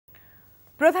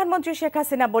প্রধানমন্ত্রী শেখ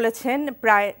হাসিনা বলেছেন,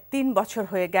 প্রায় ৩ বছর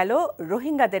হয়ে গেল,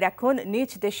 রোহিঙ্গাদের এখন নিজ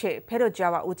দেশে ফেরত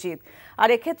যাওয়া উচিত। আর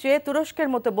এক্ষেত্রে তুরস্কের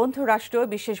মতো বন্ধু রাষ্ট্র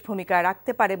বিশেষ ভূমিকা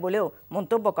রাখতে পারে বলেও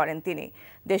মন্তব্য করেন তিনি।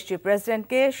 দেশটির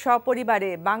প্রেসিডেন্টকে সপরিবারে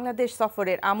বাংলাদেশ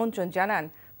সফরের আমন্ত্রণ জানান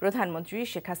প্রধানমন্ত্রী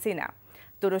শেখ হাসিনা।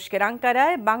 তুরস্কের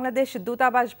আঙ্কারায় বাংলাদেশ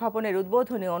দূতাবাস ভবনের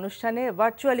উদ্বোধনী অনুষ্ঠানে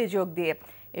ভার্চুয়ালি যোগ দিয়ে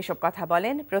এসব কথা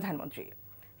বলেন প্রধানমন্ত্রী।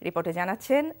 রিপোর্টে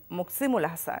জানাচ্ছেন মুকসিমুল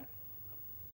হাসান।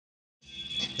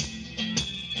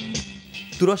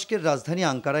 তুরস্কের রাজধানী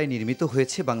আঙ্কারায় নির্মিত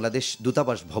হয়েছে বাংলাদেশ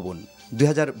দূতাবাস ভবন।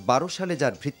 ২০১২ সালে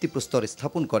যার ভিত্তিপ্রস্তর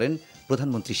স্থাপন করেন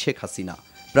প্রধানমন্ত্রী শেখ হাসিনা।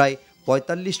 প্রায়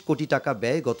 ৪৫ কোটি টাকা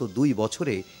ব্যয়ে গত ২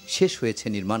 বছরে শেষ হয়েছে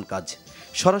নির্মাণ কাজ।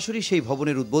 সরাসরি সেই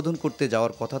ভবনের উদ্বোধন করতে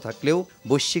যাওয়ার কথা থাকলেও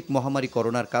বৈশ্বিক মহামারী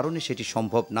করোনার কারণে সেটি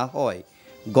সম্ভব না হওয়ায়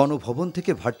গণভবন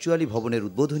থেকে ভার্চুয়ালি ভবনের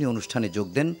উদ্বোধনী অনুষ্ঠানে যোগ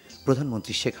দেন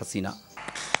প্রধানমন্ত্রী শেখ হাসিনা।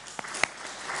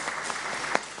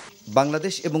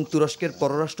 বাংলাদেশ এবং তুরস্কের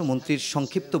পররাষ্ট্রমন্ত্রীর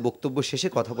সংক্ষিপ্ত বক্তব্য শেষে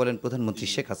কথা বলেন প্রধানমন্ত্রী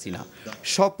শেখ হাসিনা।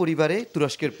 সপরিবারে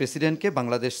তুরস্কের প্রেসিডেন্টকে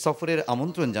বাংলাদেশ সফরের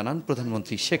আমন্ত্রণ জানান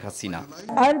প্রধানমন্ত্রী Sheikh Hasina.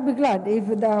 I'll be glad if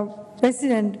the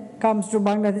president comes to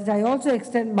Bangladesh. I also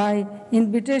extend my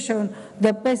invitation to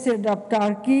the president of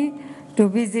Turkey to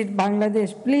visit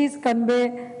Bangladesh. Please convey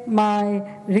my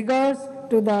regards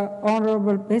to the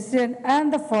honorable president and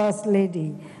the first lady,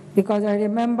 because I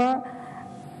remember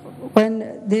when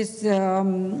this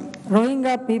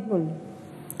Rohingya people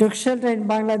took shelter in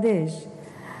Bangladesh,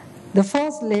 the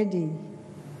first lady,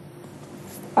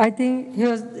 I think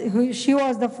she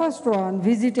was the first one,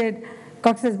 visited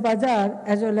Cox's Bazar,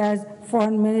 as well as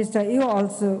foreign minister, you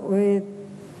also with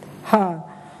her.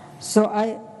 So I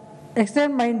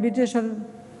extend my invitation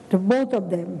to both of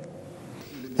them.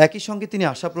 একই সঙ্গে তিনি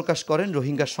আশা প্রকাশ করেন,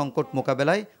 রোহিঙ্গা সংকট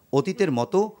মোকাবেলায় অতীতের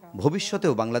মতো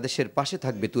ভবিষ্যতেও বাংলাদেশের পাশে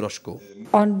থাকবে তুরস্ক।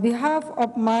 On behalf of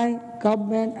my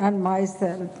government and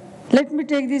myself, let me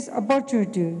take this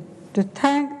opportunity to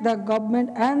thank the government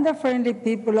and the friendly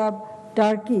people of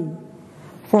Turkey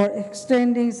for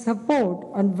extending support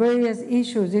on various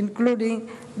issues, including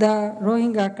the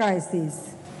Rohingya crisis.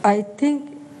 I think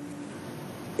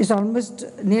it's almost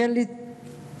nearly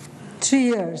 3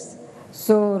 years.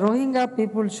 So Rohingya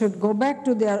people should go back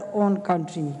to their own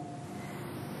country.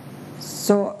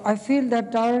 So I feel that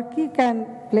Turkey can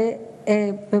play a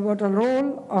pivotal role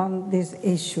on this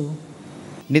issue.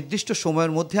 নির্দিষ্ট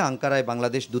সময়ের মধ্যে আঙ্কারায়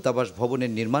বাংলাদেশ দূতাবাস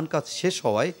ভবনের নির্মাণ কাজ শেষ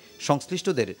হওয়ায়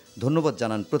সংশ্লিষ্টদের ধন্যবাদ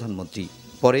জানান প্রধানমন্ত্রী।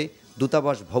 পরে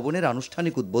দূতাবাস ভবনের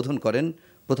আনুষ্ঠানিক উদ্বোধন করেন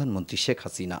প্রধানমন্ত্রী শেখ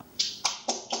হাসিনা।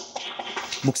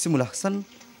 Muksimul Hasan,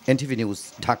 NTV news,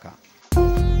 Dhaka.